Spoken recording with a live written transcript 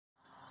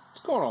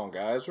What's going on,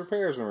 guys?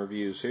 Repairs and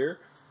reviews here.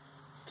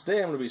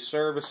 Today I'm going to be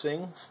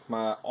servicing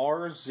my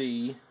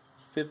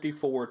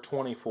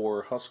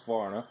RZ5424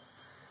 Husqvarna.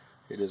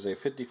 It is a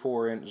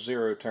 54-inch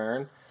zero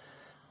turn.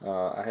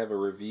 I have a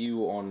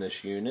review on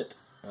this unit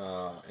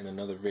in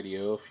another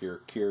video if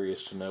you're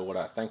curious to know what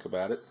I think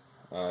about it.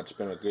 It's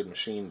been a good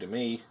machine to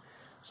me,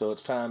 so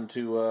it's time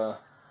to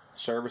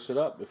service it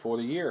up before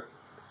the year.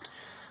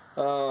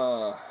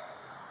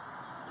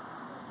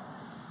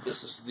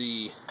 This is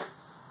the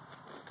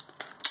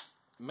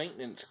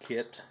maintenance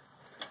kit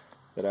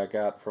that I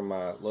got from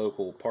my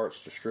local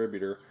parts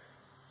distributor.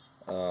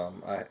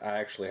 I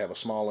actually have a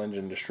small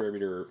engine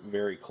distributor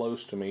very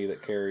close to me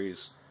that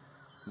carries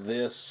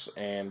this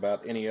and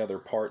about any other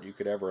part you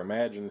could ever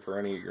imagine for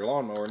any of your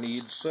lawnmower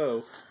needs.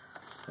 So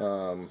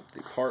the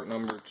part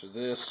number to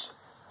this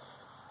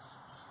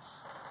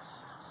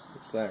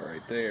is that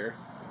right there,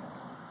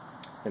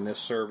 and this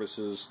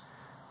services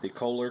the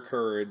Kohler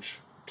Courage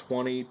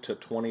 20 to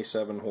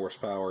 27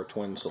 horsepower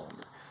twin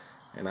cylinder.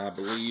 And I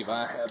believe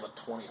I have a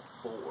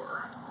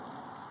 24.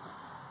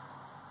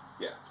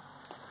 Yeah,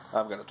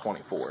 I've got a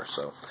 24.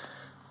 So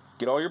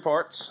get all your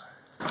parts.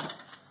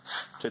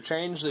 To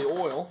change the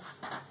oil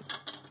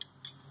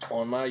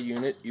on my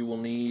unit, you will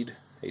need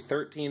a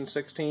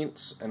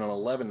 13/16 and an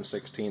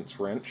 11/16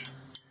 wrench.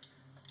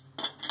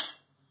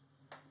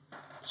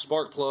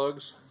 Spark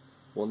plugs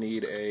will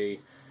need a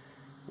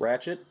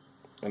ratchet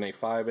and a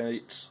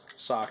 5/8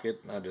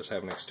 socket. I just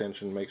have an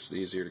extension, makes it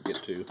easier to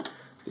get to.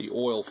 The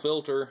oil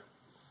filter,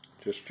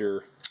 just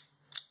your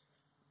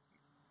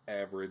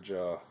average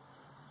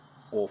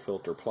oil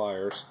filter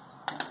pliers.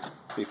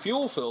 The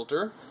fuel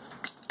filter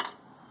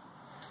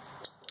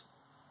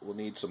will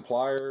need some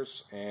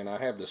pliers, and I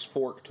have this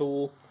fork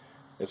tool.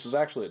 This is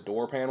actually a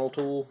door panel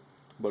tool,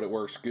 but it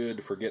works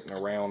good for getting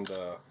around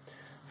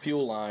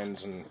fuel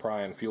lines and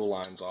prying fuel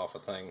lines off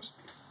of things.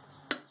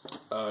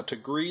 To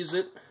grease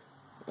it,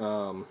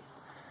 a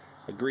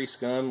grease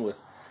gun with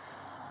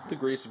the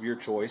grease of your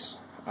choice.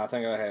 I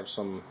think I have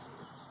some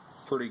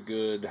pretty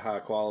good high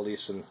quality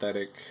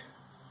synthetic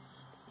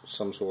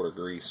some sort of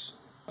grease.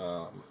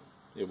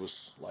 It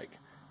was like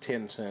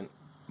 10 cents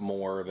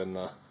more than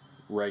the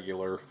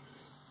regular,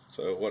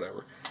 so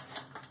whatever.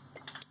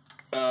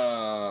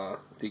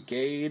 The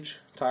gauge,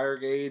 tire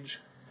gauge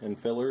and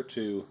filler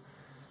to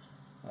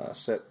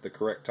set the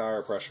correct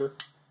tire pressure,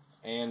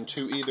 and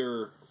to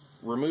either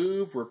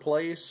remove,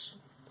 replace,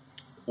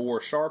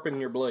 or sharpen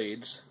your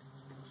blades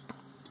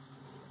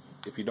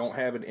if you don't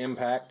have an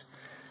impact.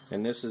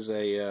 And this is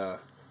a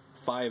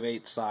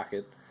 5/8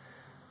 socket.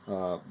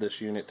 This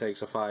unit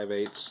takes a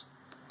 5/8.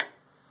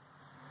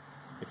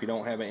 If you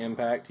don't have an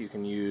impact, you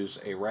can use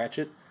a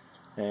ratchet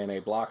and a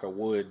block of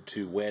wood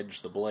to wedge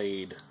the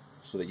blade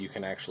so that you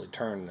can actually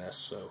turn this.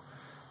 So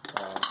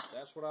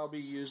that's what I'll be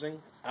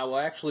using. I will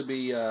actually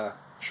be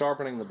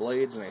sharpening the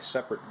blades in a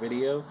separate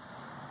video,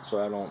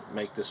 so I don't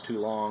make this too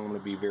long. I'm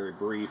going to be very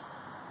brief.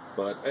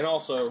 And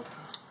also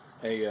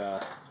a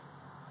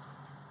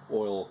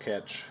oil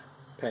catch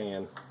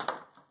pan.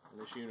 And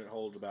this unit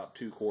holds about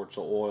 2 quarts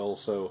of oil,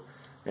 so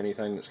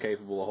anything that's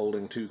capable of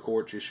holding 2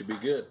 quarts, you should be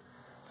good.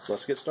 So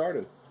let's get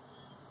started.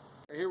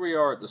 Here we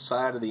are at the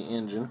side of the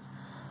engine.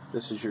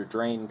 This is your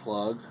drain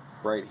plug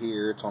right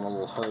here. It's on a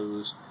little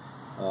hose,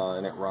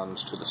 and it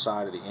runs to the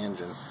side of the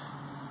engine.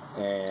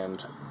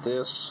 And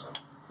this,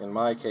 in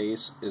my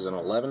case, is an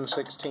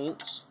 11/16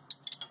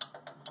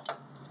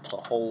 to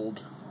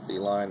hold the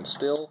line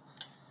still,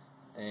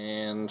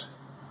 and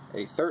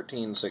a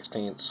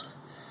 13/16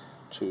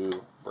 to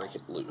break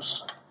it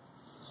loose.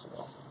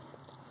 So,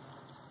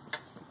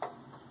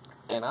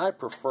 and I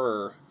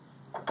prefer,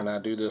 and I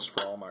do this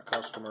for all my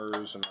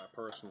customers and my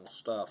personal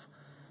stuff,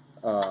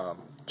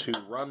 to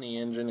run the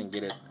engine and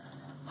get it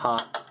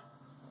hot,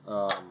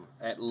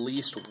 at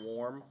least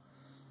warm.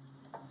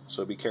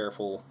 So be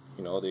careful,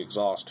 you know, the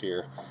exhaust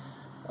here,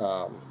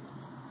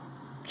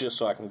 just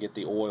so I can get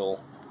the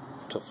oil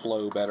to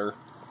flow better.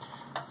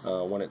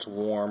 When it's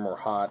warm or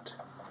hot,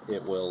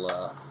 it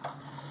will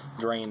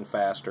drain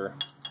faster.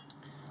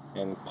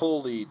 And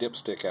pull the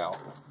dipstick out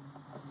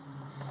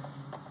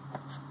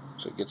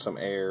so it gets some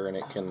air and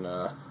it can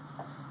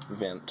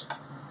vent.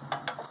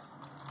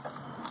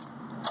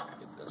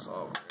 Get this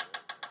over.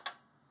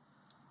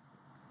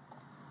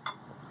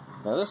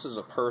 Now this is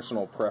a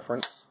personal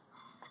preference,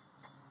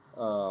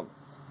 but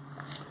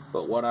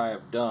what I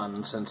have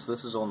done, since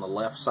this is on the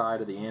left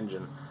side of the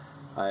engine,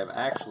 I have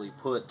actually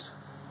put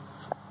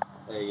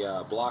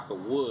a block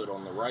of wood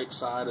on the right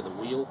side of the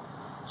wheel,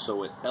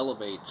 so it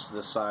elevates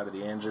this side of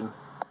the engine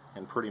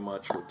and pretty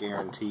much will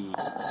guarantee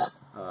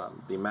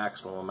the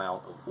maximum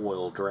amount of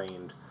oil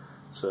drained.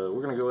 So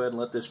we're going to go ahead and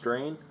let this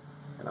drain,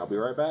 and I'll be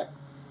right back.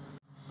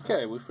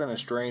 Okay, we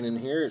finished draining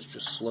here. It's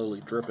just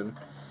slowly dripping,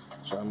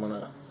 so I'm going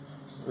to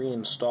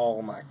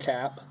reinstall my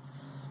cap.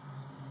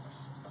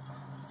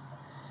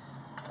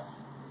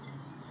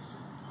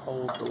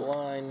 Hold the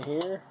line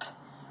here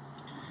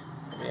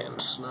and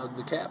snug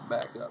the cap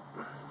back up.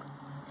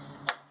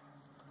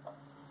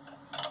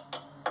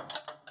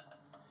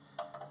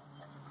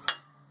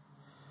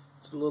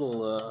 It's a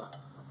little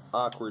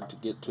awkward to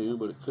get to,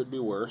 but it could be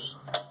worse.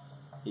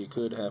 You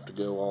could have to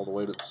go all the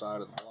way to the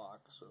side of the block,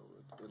 so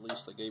at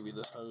least they gave you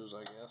this hose,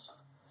 I guess.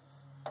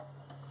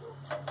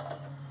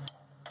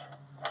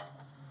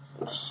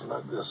 Let's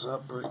snug this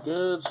up pretty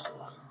good so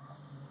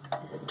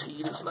the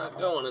teat is not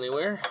going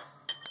anywhere.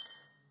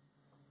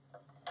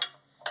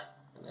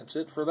 And that's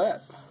it for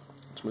that.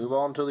 Let's move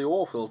on to the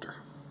oil filter.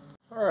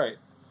 Alright,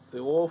 the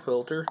oil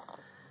filter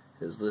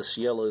is this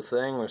yellow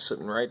thing. We're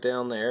sitting right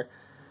down there.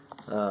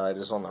 It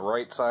is on the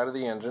right side of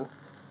the engine.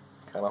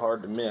 Kind of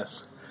hard to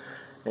miss.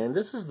 And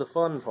this is the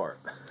fun part.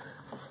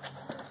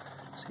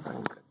 Let's see if I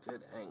can get a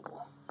good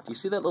angle. Do you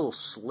see that little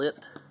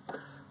slit?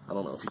 I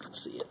don't know if you can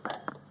see it.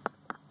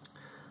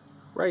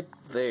 Right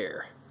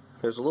there.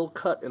 There's a little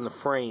cut in the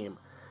frame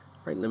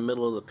right in the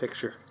middle of the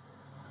picture.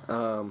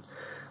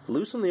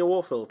 Loosen the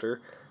oil filter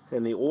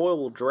and the oil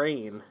will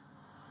drain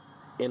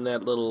in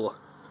that little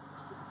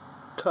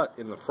cut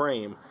in the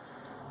frame,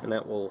 and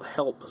that will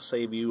help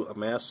save you a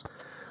mess.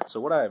 So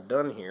what I have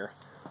done here,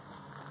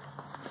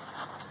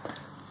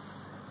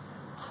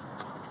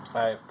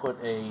 I've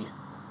put a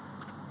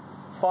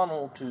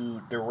funnel to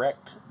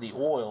direct the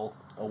oil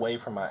away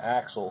from my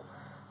axle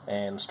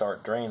and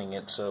start draining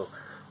it, so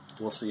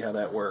we'll see how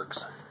that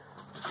works.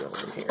 Let's go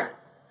in here.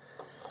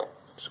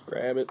 Just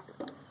grab it,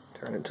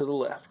 turn it to the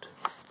left.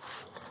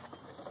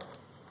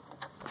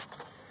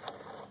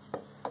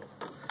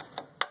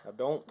 Now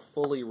don't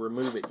fully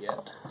remove it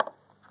yet.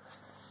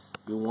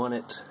 You want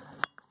it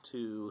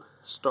to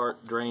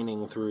start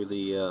draining through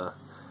the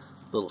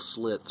little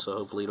slit, so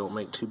hopefully you don't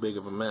make too big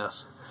of a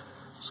mess.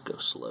 Just go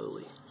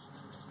slowly.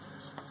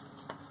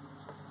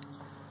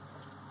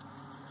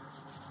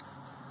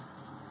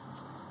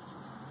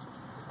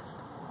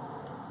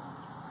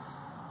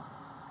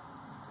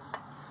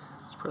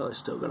 It's probably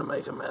still going to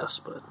make a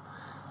mess, but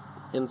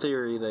in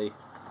theory they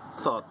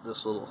thought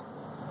this little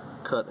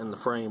cut in the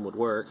frame would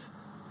work.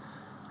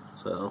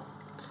 So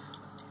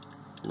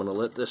I'm going to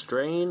let this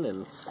drain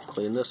and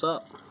clean this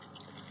up.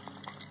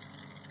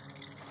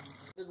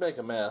 It did make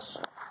a mess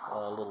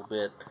a little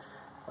bit,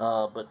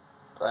 but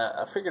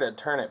I figured I'd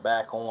turn it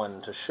back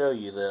on to show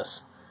you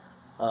this.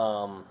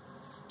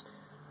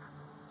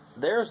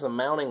 There's the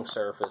mounting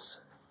surface.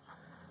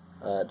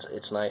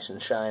 It's nice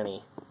and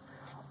shiny,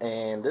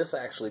 and this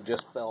actually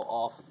just fell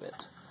off of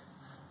it.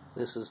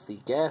 This is the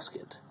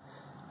gasket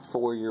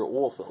for your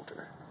oil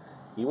filter.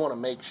 You want to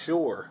make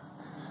sure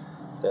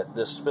that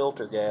this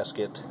filter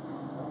gasket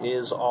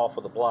is off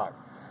of the block,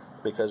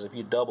 because if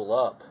you double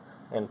up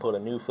and put a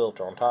new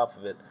filter on top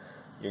of it,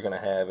 you're going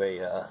to have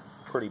a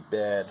pretty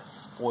bad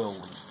oil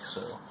leak.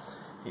 So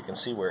you can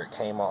see where it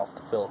came off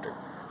the filter.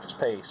 Just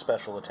pay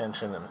special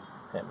attention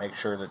and make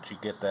sure that you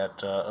get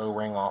that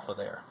O-ring off of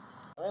there.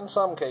 In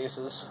some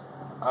cases,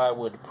 I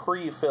would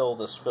pre-fill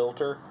this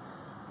filter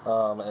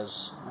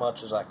as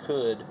much as I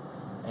could,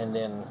 and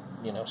then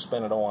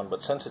spin it on.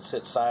 But since it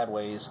sits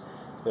sideways,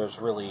 there's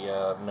really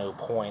no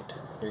point.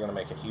 You're going to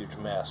make a huge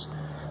mess.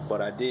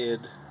 But I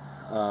did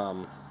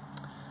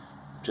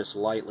just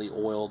lightly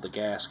oil the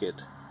gasket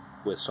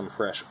with some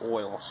fresh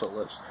oil. So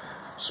let's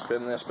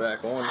spin this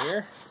back on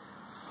here.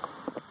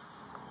 Let's see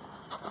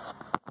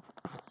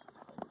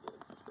if I can get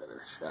a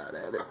better shot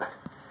at it.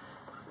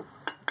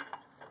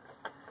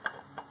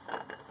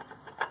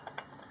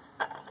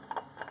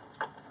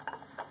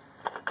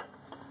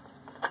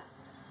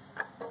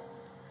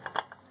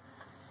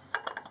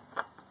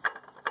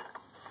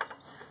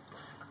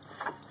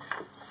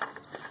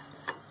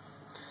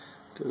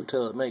 Go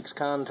till it makes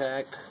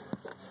contact,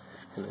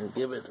 and then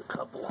give it a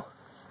couple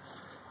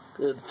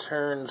good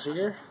turns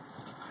here.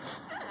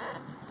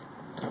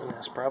 And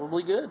that's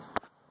probably good.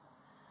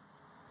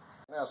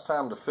 Now it's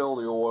time to fill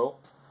the oil.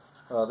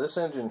 This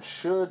engine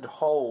should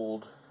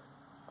hold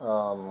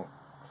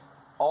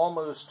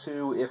almost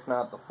 2, if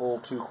not the full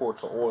 2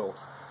 quarts of oil.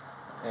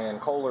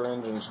 And Kohler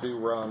engines do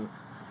run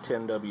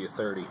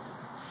 10W30.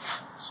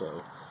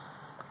 So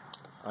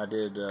I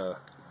did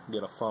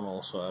get a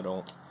funnel so I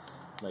don't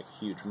make a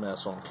huge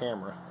mess on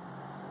camera.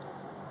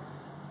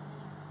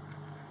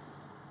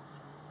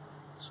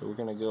 So we're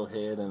going to go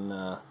ahead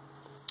and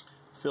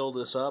fill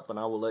this up, and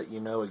I will let you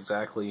know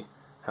exactly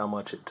how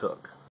much it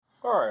took.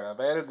 Alright,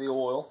 I've added the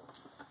oil.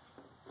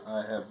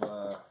 I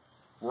have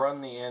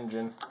run the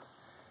engine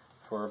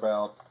for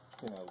about,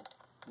 a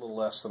little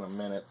less than a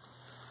minute.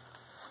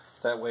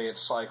 That way it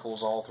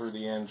cycles all through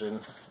the engine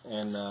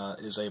and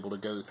is able to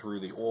go through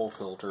the oil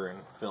filter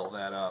and fill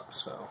that up.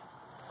 So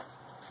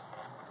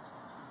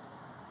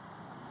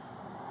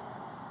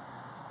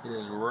it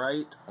is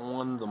right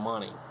on the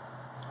money,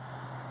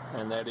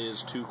 and that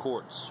is 2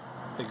 quarts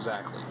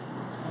exactly.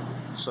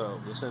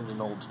 So this engine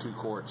holds 2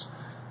 quarts.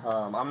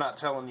 I'm not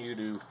telling you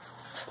to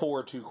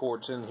pour 2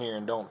 quarts in here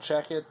and don't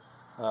check it.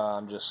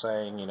 I'm just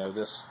saying,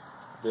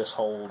 this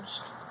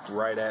holds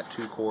right at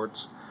 2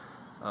 quarts.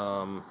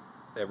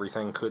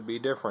 Everything could be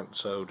different,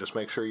 so just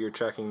make sure you're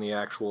checking the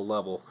actual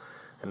level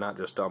and not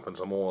just dumping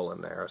some oil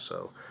in there.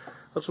 So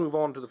let's move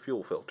on to the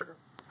fuel filter.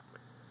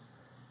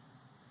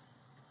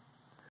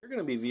 You're going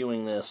to be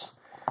viewing this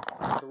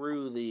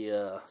through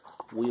the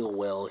wheel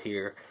well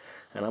here,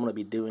 and I'm going to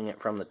be doing it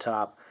from the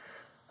top.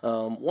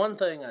 One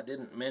thing I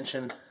didn't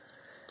mention,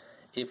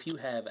 if you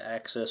have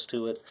access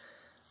to it,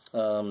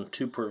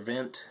 to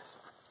prevent,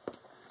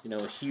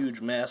 a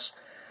huge mess,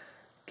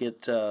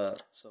 get some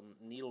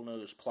needle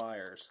nose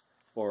pliers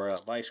or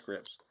vice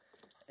grips.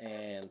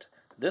 And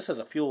this is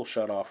a fuel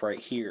shutoff right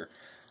here.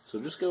 So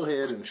just go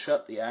ahead and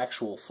shut the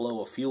actual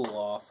flow of fuel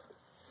off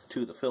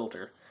to the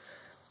filter,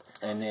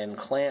 and then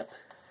clamp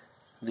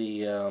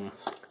the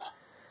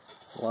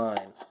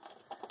line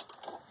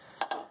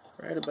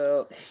right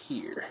about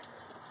here,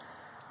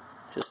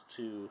 just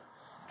to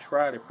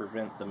try to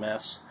prevent the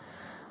mess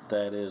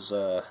that is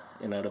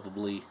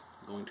inevitably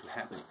going to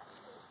happen.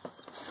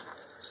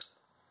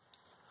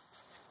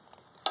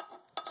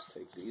 Let's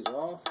take these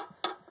off.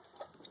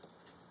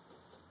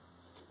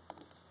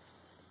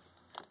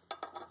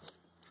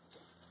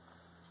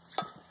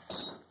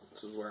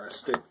 This is where I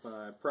stick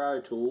my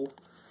pry tool,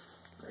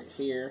 right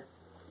here.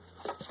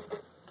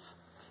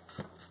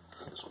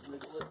 Just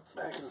wiggle it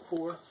back and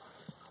forth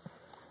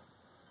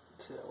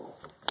until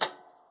I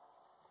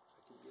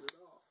can get it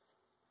off.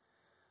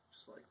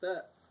 Just like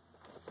that.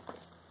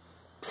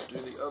 Do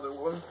the other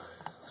one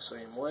the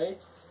same way.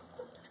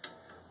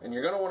 And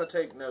you're going to want to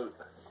take note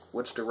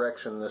which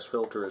direction this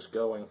filter is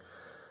going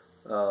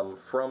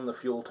from the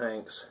fuel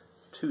tanks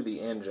to the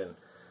engine.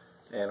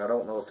 And I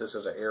don't know if this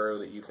is an arrow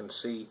that you can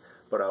see,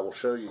 but I will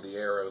show you the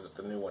arrow that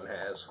the new one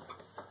has.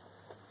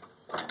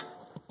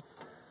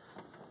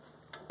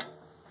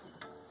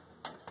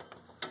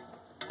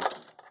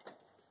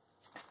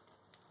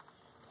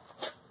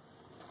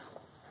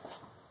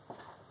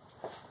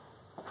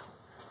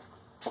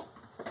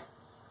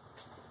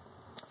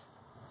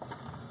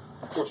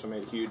 Of course, I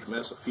made a huge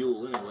mess of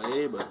fuel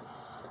anyway, but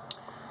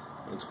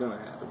it's going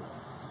to happen.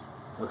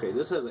 Okay,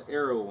 this has an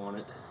arrow on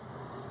it,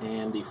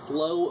 and the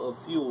flow of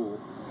fuel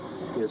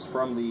is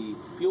from the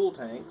fuel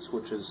tanks,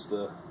 which is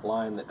the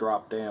line that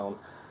dropped down,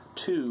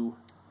 to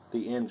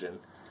the engine.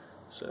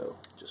 So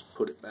just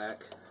put it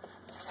back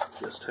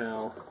just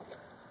how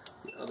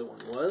the other one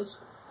was.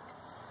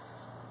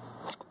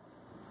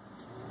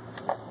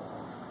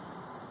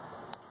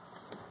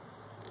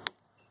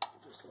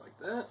 Just like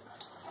that.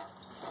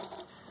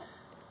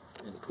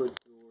 And put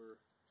your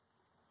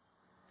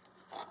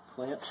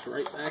clamps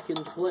right back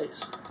into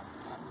place.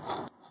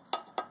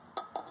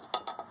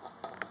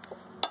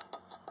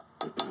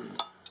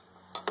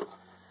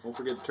 Don't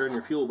forget to turn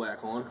your fuel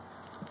back on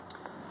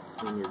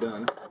when you're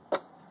done.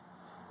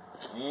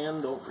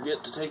 And don't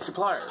forget to take your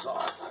pliers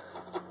off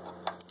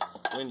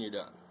when you're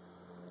done.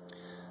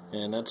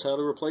 And that's how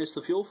to replace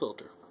the fuel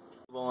filter.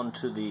 Move on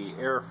to the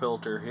air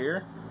filter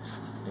here.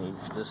 And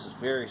this is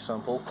very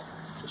simple.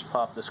 Just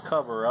pop this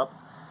cover up.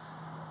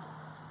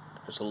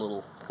 There's a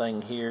little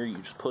thing here. You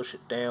just push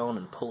it down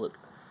and pull it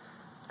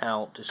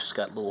out. It's just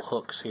got little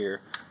hooks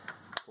here.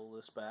 Pull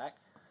this back.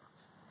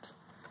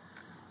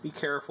 Be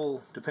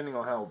careful, depending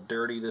on how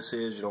dirty this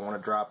is, you don't want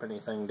to drop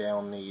anything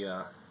down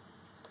the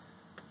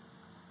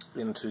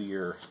into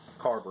your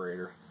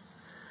carburetor,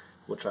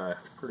 which I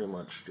pretty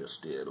much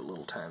just did a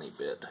little tiny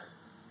bit,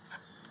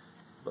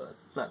 but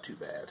not too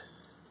bad.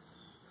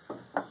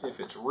 If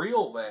it's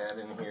real bad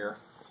in here,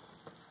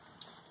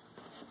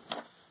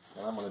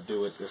 and I'm going to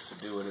do it just to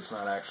do it, it's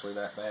not actually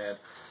that bad,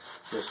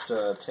 just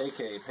take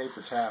a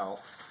paper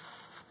towel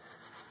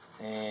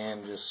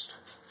and just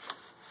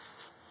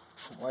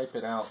wipe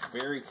it out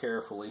very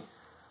carefully,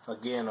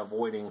 again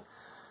avoiding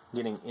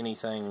getting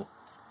anything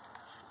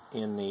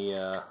in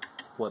the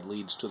what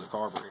leads to the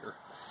carburetor.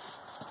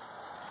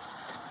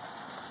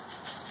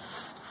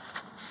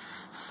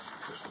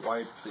 Just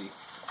wipe the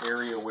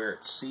area where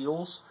it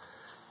seals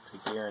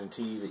to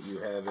guarantee that you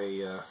have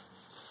a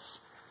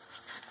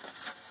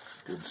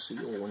good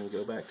seal when you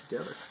go back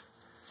together.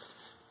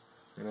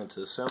 And it's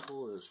as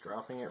simple as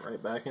dropping it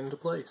right back into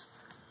place.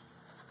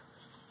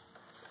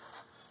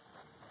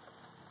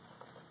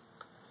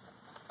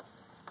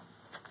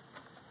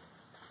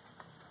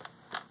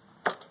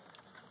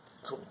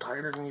 It's a little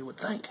tighter than you would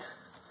think.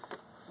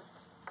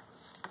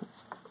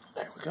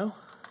 There we go.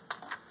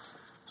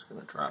 Just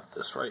going to drop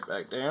this right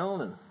back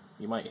down, and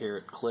you might hear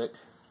it click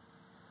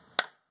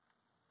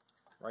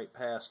right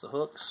past the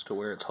hooks to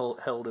where it's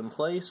held in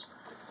place.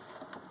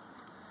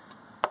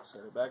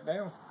 Set it back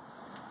down.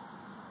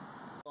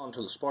 On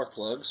to the spark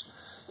plugs.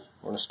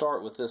 We're going to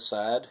start with this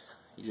side.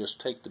 You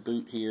just take the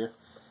boot here,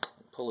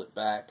 pull it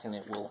back, and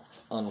it will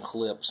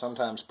unclip.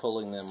 Sometimes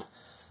pulling them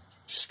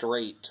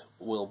straight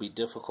will be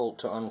difficult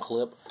to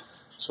unclip,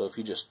 so if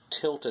you just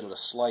tilt it at a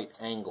slight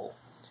angle,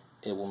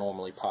 it will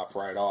normally pop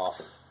right off.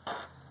 It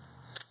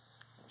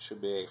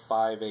should be a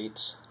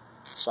 5/8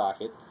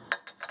 socket.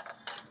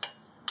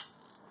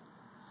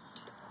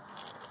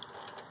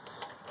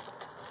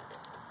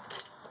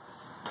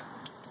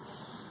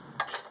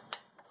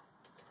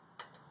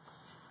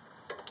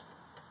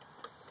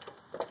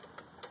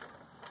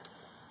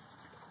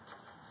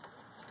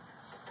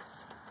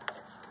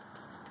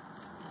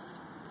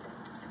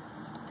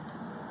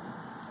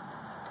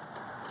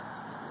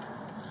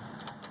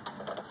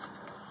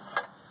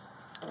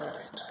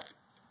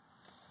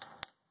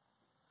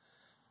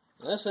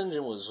 And this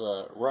engine was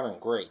running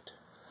great,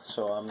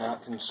 so I'm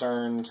not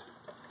concerned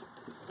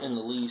in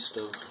the least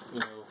of, you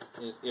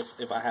know,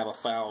 if I have a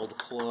fouled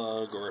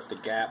plug or if the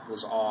gap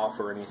was off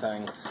or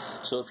anything.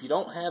 So if you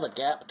don't have a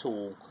gap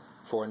tool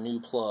for a new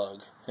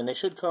plug, and they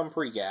should come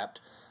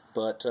pre-gapped,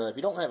 but if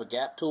you don't have a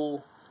gap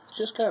tool,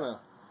 just kind of,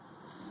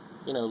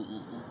 you know,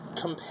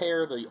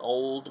 compare the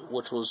old,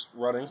 which was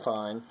running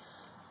fine,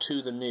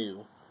 to the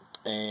new.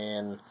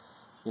 And,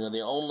 you know,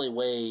 the only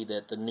way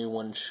that the new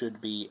one should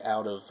be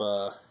out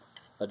of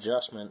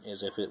adjustment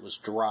is if it was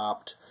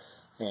dropped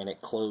and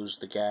it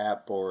closed the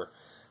gap, or,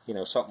 you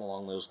know, something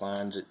along those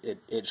lines.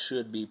 It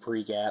should be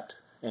pre-gapped,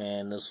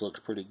 and this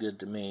looks pretty good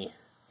to me.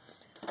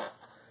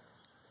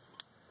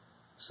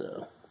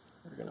 So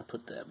we're going to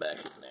put that back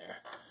in there.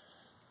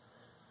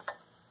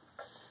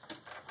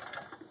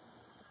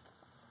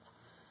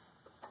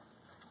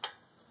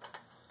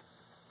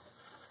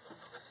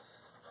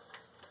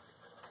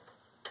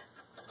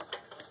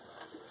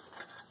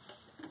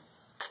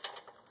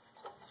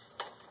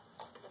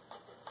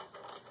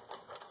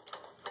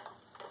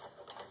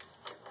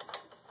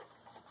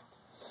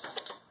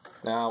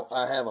 Now,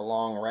 I have a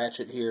long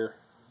ratchet here,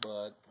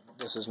 but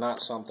this is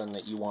not something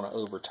that you want to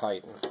over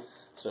tighten.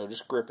 So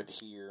just grip it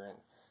here and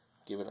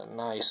give it a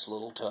nice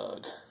little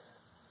tug,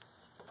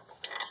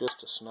 just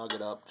to snug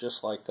it up,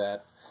 just like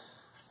that,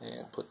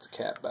 and put the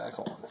cap back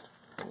on.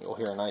 And you'll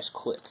hear a nice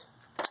click.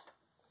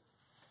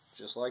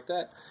 Just like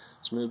that.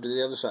 Let's move to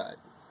the other side.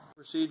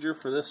 Procedure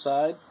for this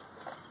side,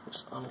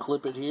 just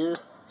unclip it here.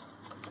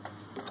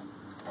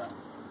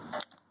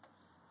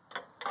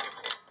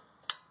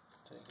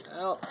 Take it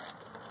out.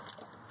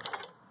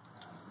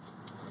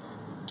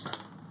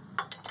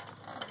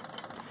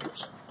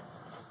 Oops.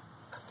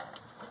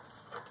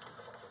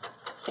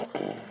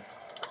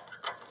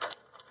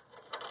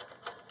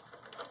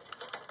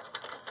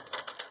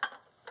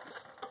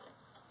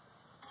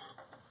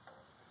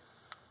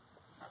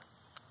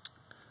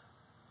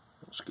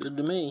 Looks good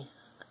to me.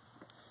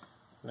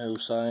 No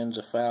signs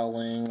of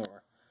fouling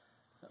or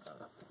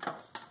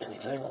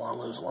anything along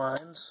those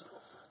lines.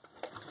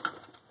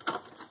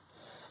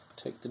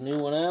 Take the new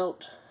one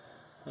out.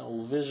 I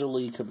will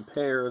visually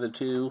compare the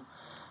two.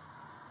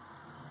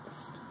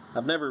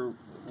 I've never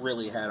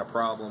really had a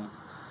problem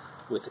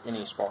with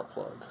any spark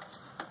plug,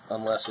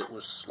 unless it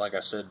was, like I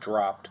said,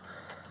 dropped.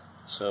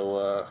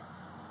 So,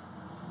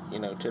 you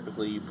know,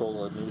 typically you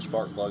pull a new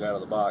spark plug out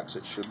of the box,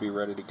 it should be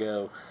ready to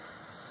go.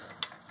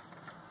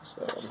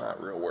 So I'm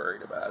not real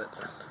worried about it.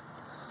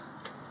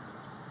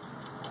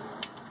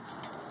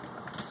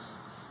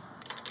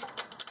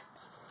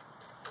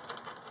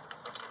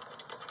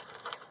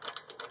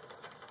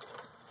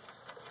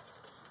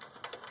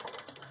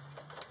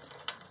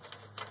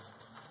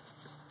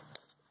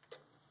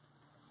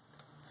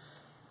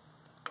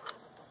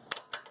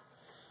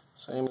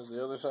 Same as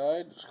the other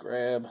side, just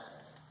grab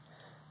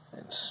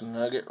and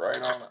snug it right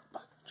on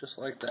up, just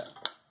like that.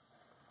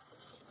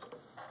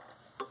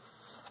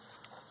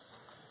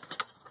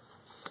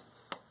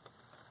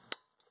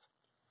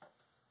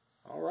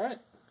 Alright,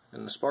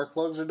 and the spark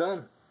plugs are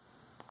done.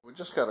 We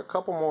just got a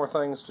couple more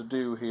things to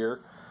do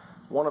here,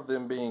 one of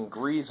them being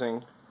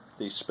greasing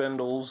the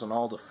spindles and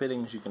all the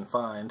fittings you can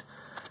find.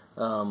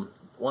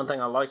 One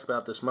thing I like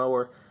about this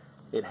mower,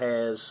 it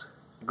has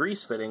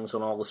grease fittings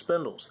on all the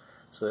spindles.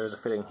 So there's a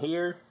fitting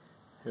here,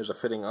 there's a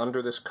fitting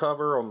under this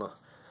cover on the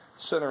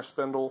center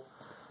spindle,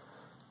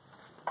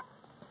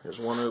 there's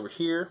one over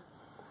here,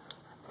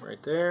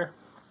 right there.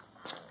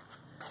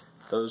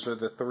 Those are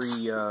the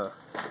three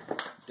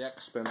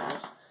deck spindles.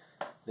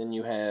 Then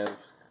you have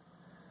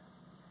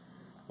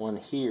one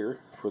here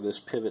for this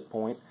pivot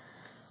point,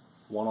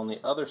 one on the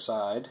other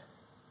side,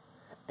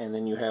 and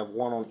then you have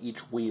one on each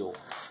wheel.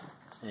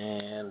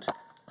 And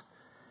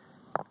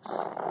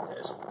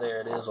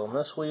there it is on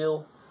this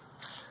wheel.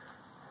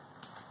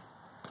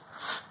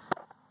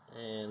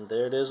 And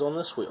there it is on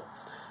this wheel.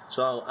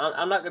 So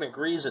I'm not going to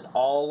grease it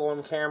all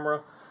on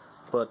camera,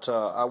 but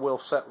I will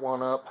set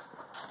one up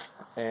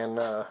and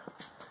just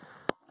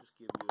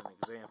give you an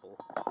example.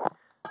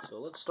 So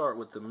let's start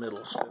with the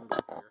middle spindle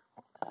here.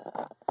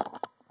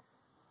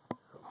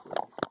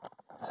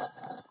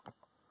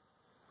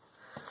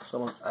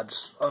 So I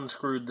just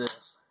unscrewed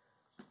this.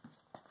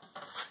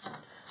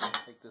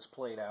 Take this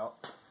plate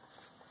out.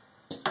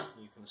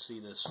 You can see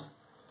this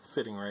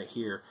fitting right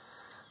here.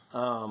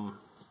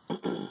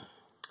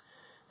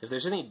 If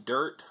there's any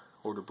dirt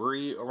or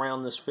debris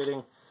around this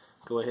fitting,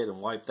 go ahead and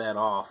wipe that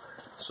off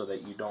so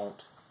that you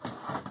don't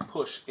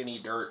push any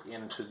dirt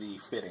into the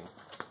fitting.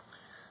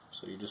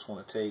 So you just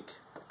want to take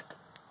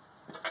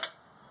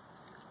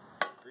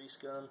a grease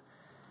gun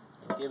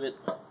and give it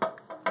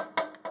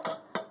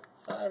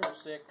 5 or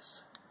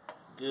 6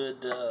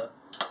 good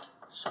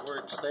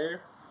squirts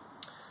there.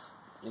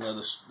 You know,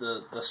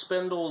 the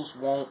spindles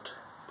won't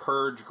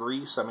purge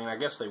grease. I mean, I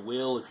guess they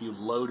will if you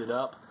load it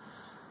up,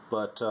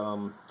 but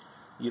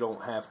you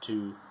don't have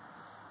to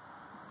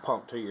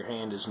pump till your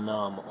hand is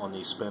numb on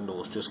these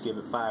spindles. Just give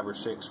it 5 or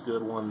 6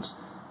 good ones.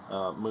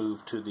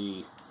 Move to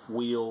the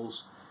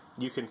wheels.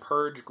 You can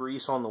purge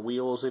grease on the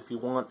wheels if you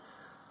want,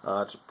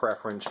 It's a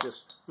preference.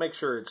 Just make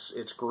sure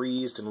it's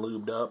greased and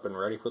lubed up and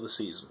ready for the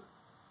season.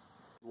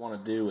 What you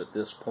want to do at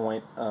this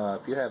point,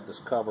 if you have this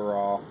cover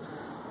off,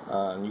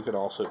 and you could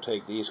also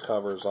take these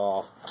covers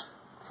off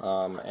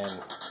and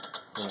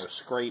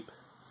scrape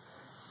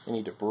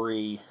any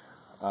debris.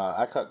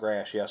 I cut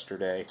grass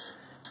yesterday,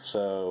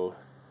 so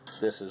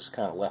this is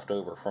kind of left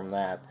over from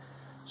that.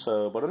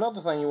 But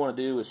another thing you want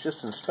to do is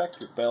just inspect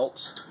your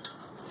belts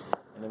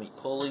and any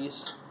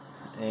pulleys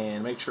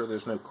and make sure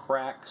there's no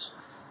cracks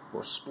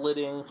or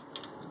splitting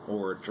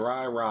or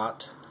dry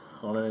rot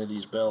on any of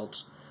these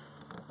belts.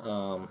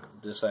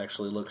 This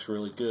actually looks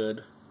really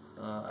good.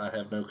 I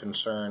have no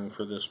concern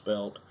for this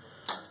belt.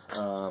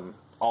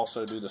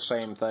 Also do the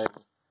same thing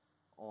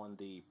on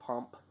the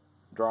pump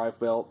drive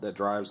belt that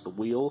drives the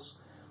wheels.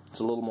 It's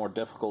a little more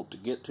difficult to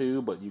get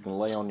to, but you can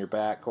lay on your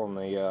back on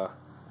the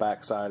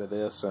back side of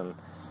this and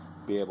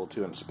be able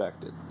to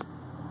inspect it.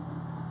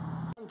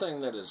 One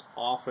thing that is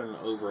often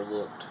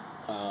overlooked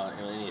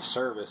in any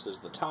service is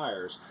the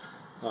tires.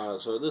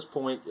 So at this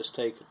point, just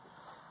take,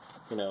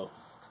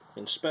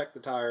 inspect the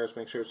tires,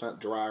 make sure it's not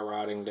dry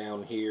rotting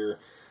down here,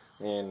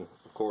 and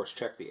of course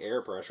check the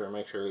air pressure and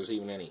make sure there's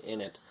even any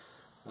in it.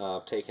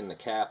 Taking the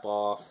cap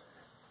off.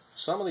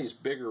 Some of these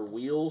bigger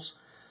wheels,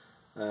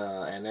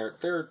 and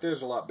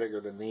there's a lot bigger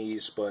than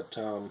these, but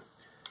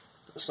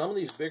some of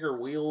these bigger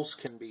wheels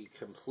can be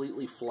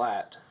completely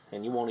flat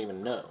and you won't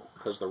even know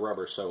because the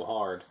rubber's so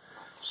hard.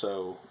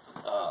 So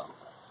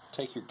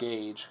take your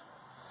gauge,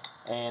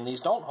 and these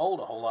don't hold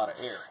a whole lot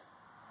of air.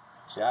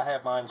 See, I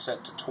have mine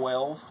set to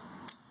 12,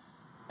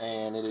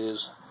 and it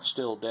is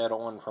still dead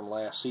on from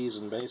last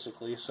season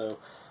basically, so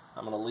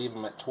I'm going to leave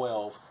them at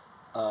 12.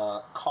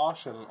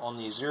 Caution on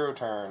these zero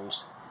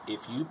turns: if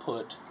you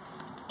put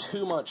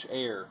too much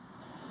air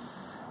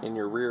in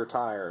your rear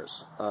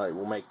tires, it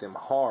will make them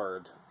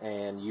hard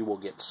and you will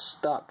get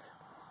stuck.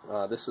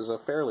 This is a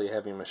fairly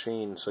heavy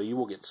machine, so you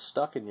will get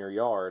stuck in your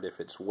yard if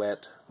it's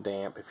wet,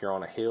 damp, if you're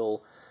on a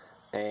hill,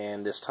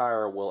 and this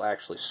tire will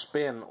actually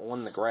spin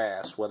on the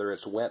grass, whether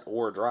it's wet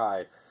or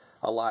dry,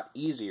 a lot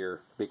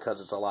easier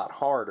because it's a lot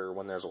harder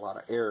when there's a lot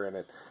of air in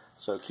it.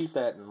 So keep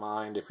that in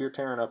mind. If you're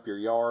tearing up your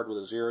yard with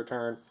a zero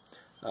turn,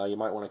 you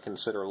might want to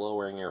consider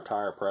lowering your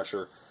tire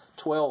pressure.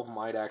 12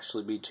 might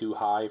actually be too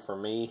high for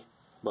me,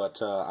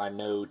 but I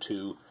know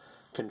to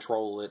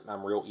control it.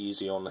 I'm real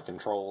easy on the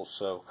controls,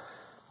 so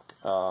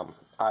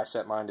I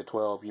set mine to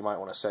 12. You might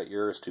want to set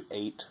yours to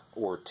 8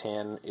 or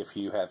 10 if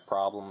you have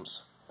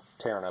problems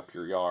tearing up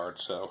your yard.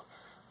 So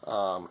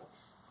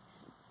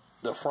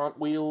the front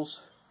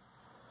wheels,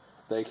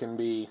 they can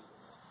be,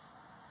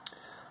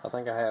 I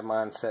think I have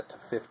mine set to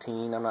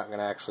 15. I'm not going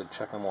to actually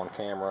check them on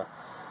camera,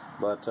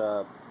 but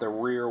the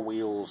rear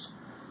wheels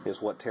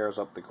is what tears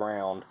up the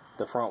ground.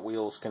 The front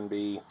wheels can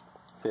be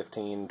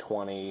 15,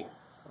 20,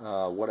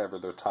 whatever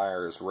their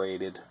tire is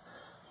rated,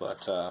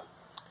 but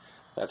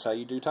that's how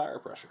you do tire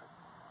pressure.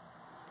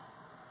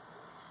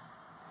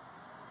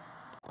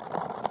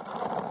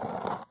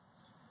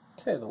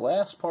 Okay, the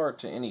last part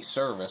to any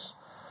service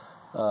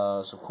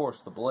is, of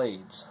course, the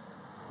blades.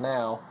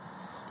 Now,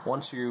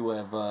 once you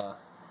have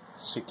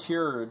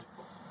secured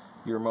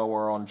your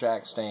mower on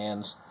jack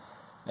stands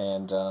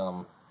and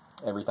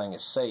everything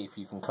is safe,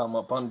 you can come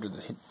up under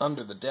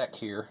the deck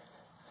here,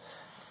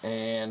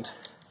 and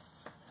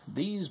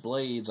these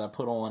blades I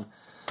put on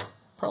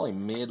probably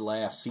mid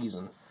last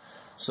season,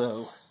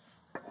 so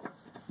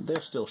they're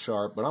still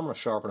sharp, but I'm going to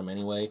sharpen them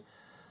anyway,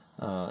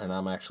 and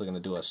I'm actually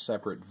going to do a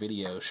separate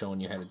video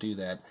showing you how to do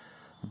that,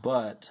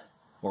 but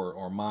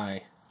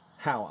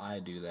how I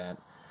do that.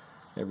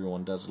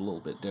 Everyone does it a little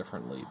bit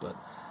differently, but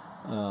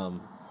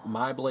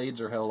my blades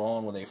are held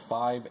on with a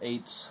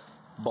 5/8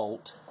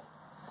 bolt,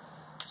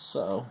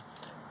 so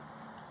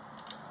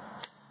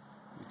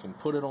you can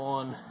put it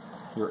on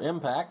your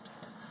impact,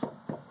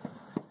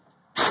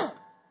 and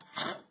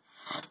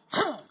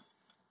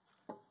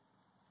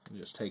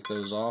just take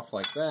those off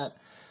like that.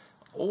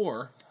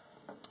 Or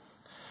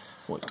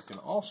what you can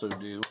also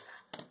do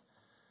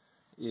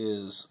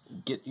is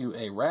get you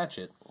a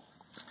ratchet,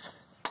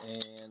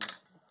 and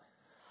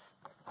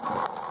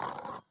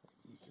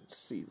you can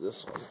see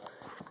this one.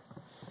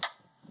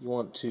 You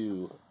want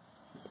to,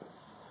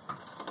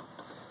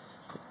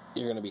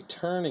 you're going to be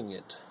turning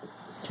it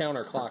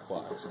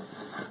counterclockwise.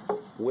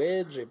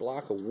 Wedge a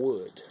block of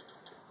wood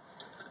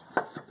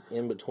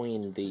in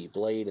between the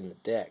blade and the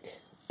deck,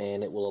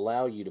 and it will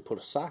allow you to put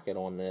a socket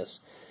on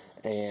this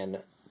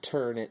and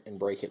turn it and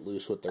break it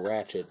loose with the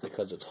ratchet,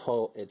 because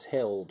it's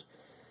held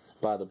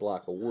by the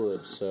block of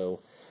wood. So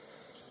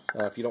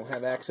if you don't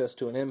have access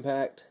to an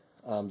impact,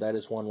 that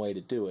is one way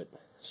to do it.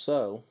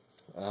 So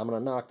I'm going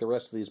to knock the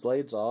rest of these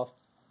blades off,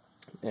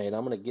 and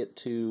I'm going to get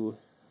to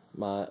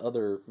my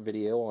other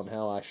video on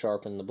how I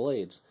sharpen the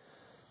blades.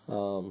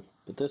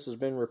 But this has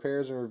been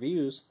Repairs and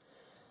Reviews.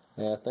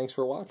 Thanks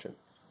for watching.